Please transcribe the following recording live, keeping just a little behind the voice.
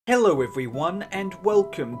Hello everyone, and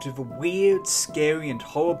welcome to the weird, scary and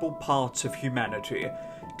horrible parts of humanity.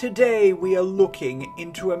 Today we are looking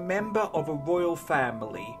into a member of a royal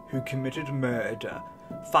family who committed murder.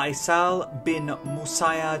 Faisal bin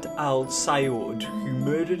Musaid Al Saud, who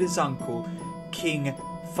murdered his uncle, King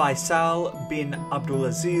Faisal bin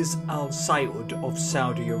Abdulaziz Al Saud of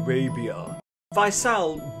Saudi Arabia.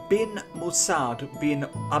 Faisal bin Musaid bin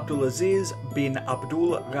Abdulaziz bin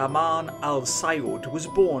Abdul Rahman Al Saud was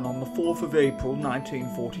born on the 4th of April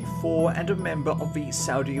 1944 and a member of the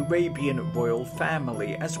Saudi Arabian royal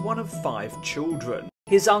family as one of 5 children.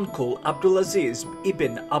 His uncle Abdulaziz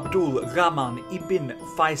ibn Abdul Rahman ibn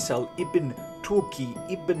Faisal ibn Turki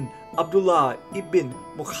ibn Abdullah ibn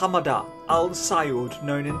Muhammad Al Saud,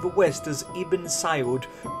 known in the West as Ibn Saud,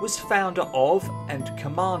 was founder of and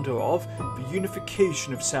commander of the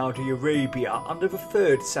unification of Saudi Arabia under the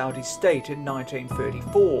Third Saudi state in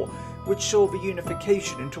 1934, which saw the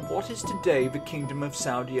unification into what is today the Kingdom of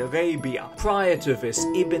Saudi Arabia. Prior to this,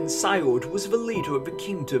 Ibn Saud was the leader of the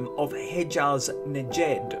Kingdom of Hejaz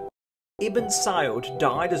Nejd. Ibn Saud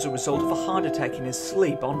died as a result of a heart attack in his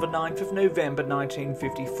sleep on the 9th of November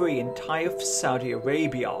 1953 in Taif, Saudi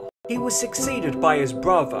Arabia. He was succeeded by his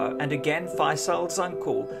brother, and again Faisal's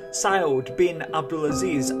uncle, Saud bin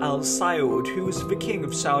Abdulaziz Al Saud, who was the King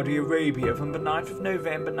of Saudi Arabia from the 9th of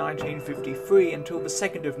November 1953 until the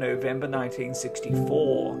 2nd of November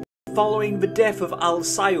 1964. Following the death of Al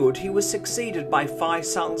Saud, he was succeeded by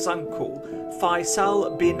Faisal's uncle,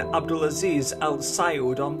 Faisal bin Abdulaziz Al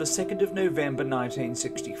Saud, on the 2nd of November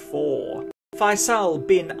 1964. Faisal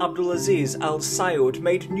bin Abdulaziz Al Saud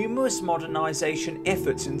made numerous modernization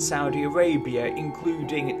efforts in Saudi Arabia,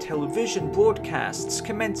 including television broadcasts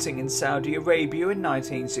commencing in Saudi Arabia in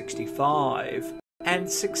 1965,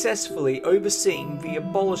 and successfully overseeing the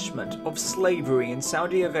abolishment of slavery in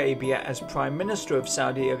Saudi Arabia as Prime Minister of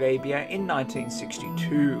Saudi Arabia in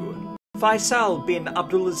 1962. Faisal bin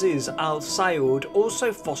Abdulaziz Al Saud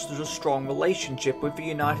also fostered a strong relationship with the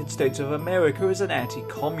United States of America as an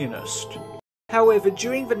anti-communist. However,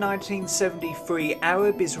 during the 1973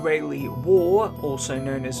 Arab-Israeli War, also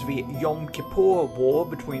known as the Yom Kippur War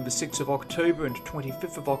between the 6th of October and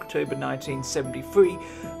 25th of October 1973,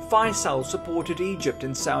 Faisal supported Egypt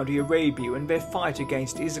and Saudi Arabia in their fight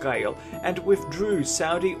against Israel and withdrew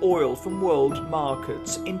Saudi oil from world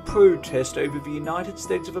markets in protest over the United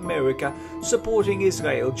States of America supporting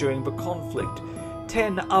Israel during the conflict.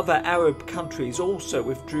 10 other Arab countries also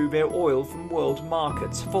withdrew their oil from world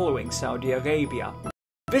markets following Saudi Arabia.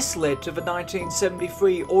 This led to the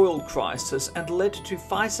 1973 oil crisis and led to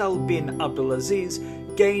Faisal bin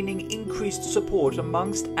Abdulaziz gaining increased support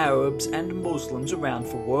amongst Arabs and Muslims around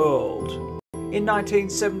the world. In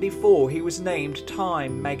 1974, he was named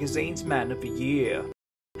Time magazine's Man of the Year.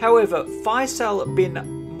 However, Faisal bin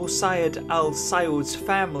Musaid Al Saud's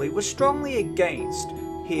family was strongly against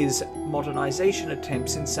his modernization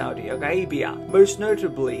attempts in Saudi Arabia, most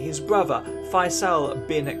notably his brother Faisal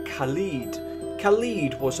bin Khalid.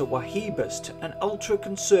 Khalid was a Wahhabist, an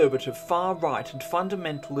ultra-conservative, far-right and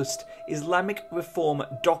fundamentalist Islamic reform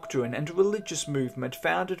doctrine and religious movement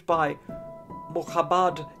founded by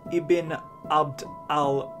Muhammad ibn Abd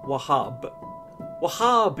al-Wahhab.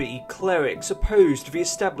 Wahhabi clerics opposed the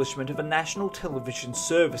establishment of a national television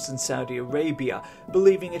service in Saudi Arabia,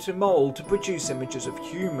 believing it immoral to produce images of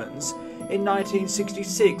humans. In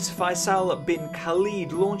 1966, Faisal bin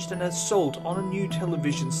Khalid launched an assault on a new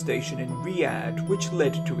television station in Riyadh, which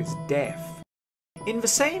led to his death. In the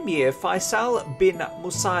same year, Faisal bin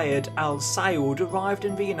Musaid Al Saud arrived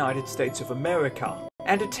in the United States of America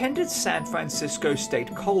and attended San Francisco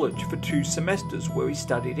State College for 2 semesters where he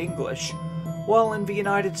studied English. While in the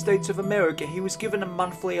United States of America, he was given a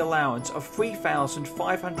monthly allowance of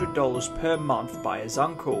 $3,500 per month by his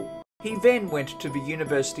uncle. He then went to the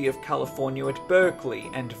University of California at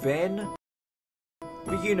Berkeley and then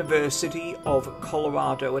the University of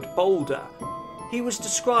Colorado at Boulder. He was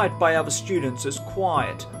described by other students as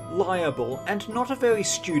quiet, liable, and not a very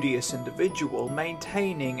studious individual,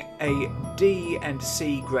 maintaining a D and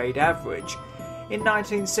C grade average. In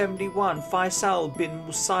 1971, Faisal bin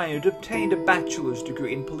Musaid obtained a bachelor's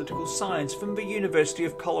degree in political science from the University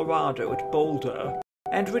of Colorado at Boulder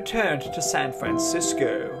and returned to San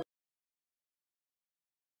Francisco.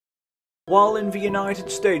 While in the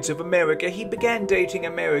United States of America, he began dating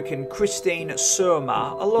American Christine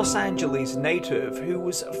Surma, a Los Angeles native who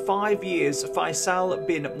was 5 years Faisal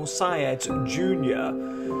bin Musaid's junior.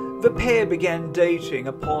 The pair began dating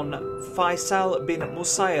upon Faisal bin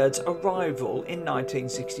Musaid's arrival in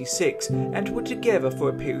 1966 and were together for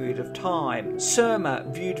a period of time. Surma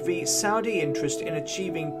viewed the Saudi interest in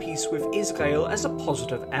achieving peace with Israel as a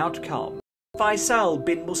positive outcome. Faisal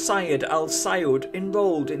bin Musaid Al Saud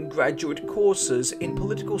enrolled in graduate courses in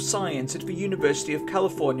political science at the University of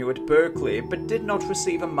California at Berkeley, but did not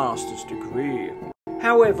receive a master's degree.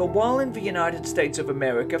 However, while in the United States of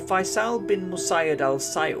America, Faisal bin Musaid Al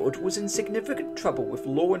Saud was in significant trouble with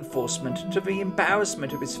law enforcement to the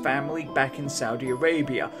embarrassment of his family back in Saudi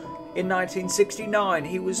Arabia. In 1969,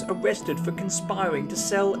 he was arrested for conspiring to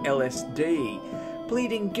sell LSD.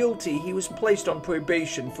 Pleading guilty, he was placed on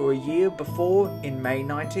probation for a year before, in May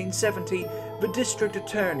 1970, the district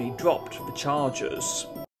attorney dropped the charges.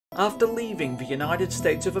 After leaving the United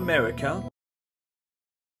States of America,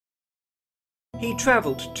 he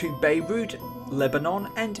travelled to Beirut, Lebanon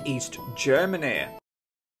and East Germany,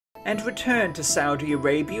 and returned to Saudi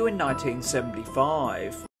Arabia in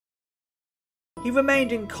 1975. He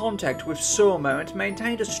remained in contact with Surma and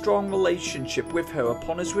maintained a strong relationship with her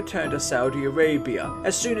upon his return to Saudi Arabia.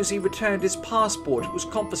 As soon as he returned, his passport was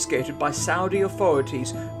confiscated by Saudi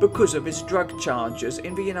authorities because of his drug charges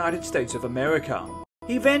in the United States of America.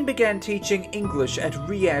 He then began teaching English at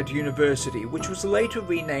Riyadh University, which was later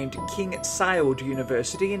renamed King Saud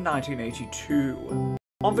University in 1982.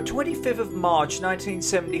 On the 25th of March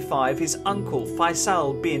 1975, his uncle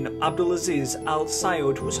Faisal bin Abdulaziz Al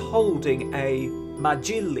Saud was holding a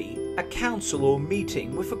majili, a council or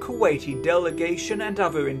meeting with a Kuwaiti delegation and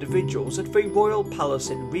other individuals at the Royal Palace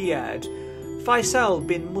in Riyadh. Faisal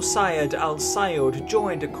bin Musaid Al Saud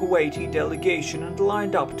joined a Kuwaiti delegation and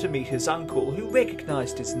lined up to meet his uncle, who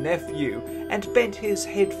recognized his nephew and bent his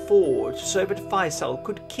head forward so that Faisal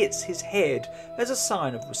could kiss his head as a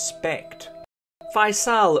sign of respect.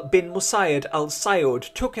 Faisal bin Musaid Al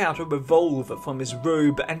Saud took out a revolver from his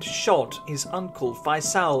robe and shot his uncle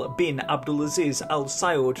Faisal bin Abdulaziz Al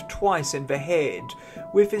Saud twice in the head,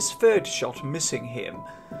 with his third shot missing him.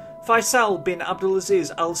 Faisal bin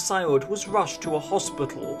Abdulaziz Al Saud was rushed to a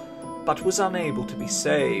hospital, but was unable to be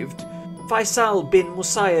saved. Faisal bin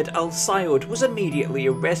Musaid Al Saud was immediately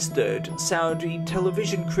arrested. Saudi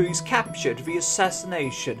television crews captured the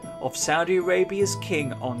assassination of Saudi Arabia's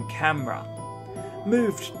king on camera.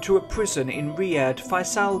 Moved to a prison in Riyadh,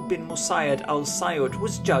 Faisal bin Musaid Al Saud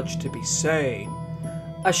was judged to be sane.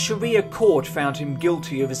 A Sharia court found him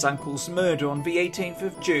guilty of his uncle's murder on the 18th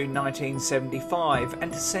of June 1975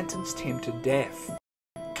 and sentenced him to death.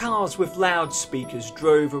 Cars with loudspeakers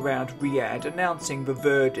drove around Riyadh announcing the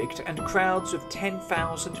verdict, and crowds of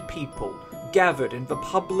 10,000 people gathered in the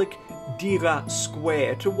public Dira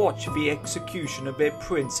Square to watch the execution of their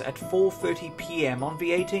prince at 4:30 p.m. on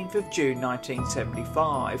the 18th of June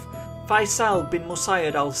 1975. Faisal bin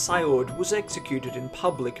Musaid Al Saud was executed in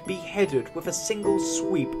public, beheaded with a single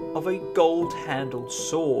sweep of a gold-handled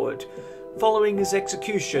sword. Following his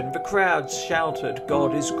execution, the crowds shouted,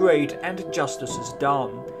 "God is great and justice is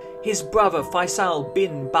done." His brother Faisal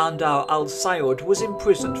bin Bandar Al Saud was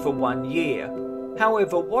imprisoned for 1 year.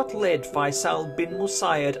 However, what led Faisal bin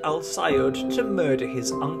Musaid Al Saud to murder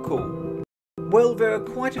his uncle? Well, there are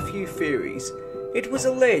quite a few theories. It was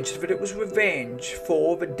alleged that it was revenge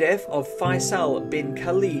for the death of Faisal bin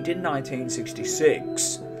Khalid in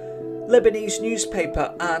 1966. Lebanese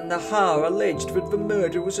newspaper An-Nahar alleged that the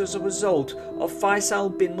murder was as a result of Faisal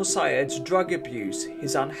bin Musaid's drug abuse,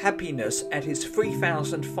 his unhappiness at his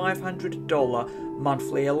 $3,500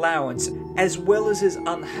 monthly allowance, as well as his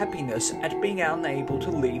unhappiness at being unable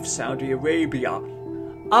to leave Saudi Arabia.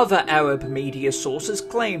 Other Arab media sources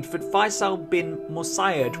claimed that Faisal bin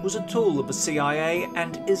Musaid was a tool of the CIA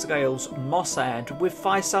and Israel's Mossad, with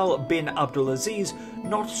Faisal bin Abdulaziz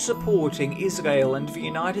not supporting Israel and the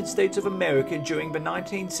United States of America during the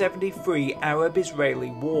 1973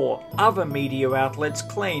 Arab-Israeli War. Other media outlets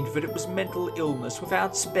claimed that it was mental illness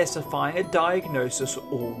without specifying a diagnosis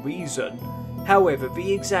or reason. However,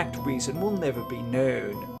 the exact reason will never be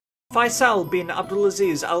known. Faisal bin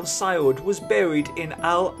Abdulaziz Al Saud was buried in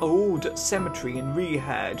Al Aoud Cemetery in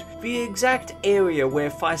Riyadh. The exact area where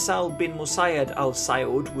Faisal bin Musaid Al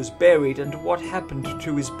Saud was buried and what happened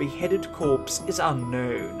to his beheaded corpse is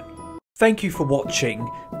unknown. Thank you for watching.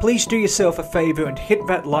 Please do yourself a favour and hit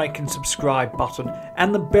that like and subscribe button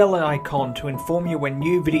and the bell icon to inform you when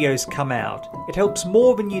new videos come out. It helps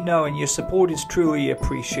more than you know and your support is truly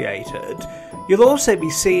appreciated. You'll also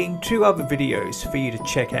be seeing 2 other videos for you to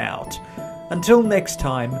check out. Until next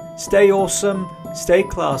time, stay awesome, stay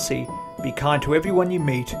classy, be kind to everyone you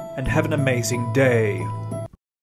meet, and have an amazing day.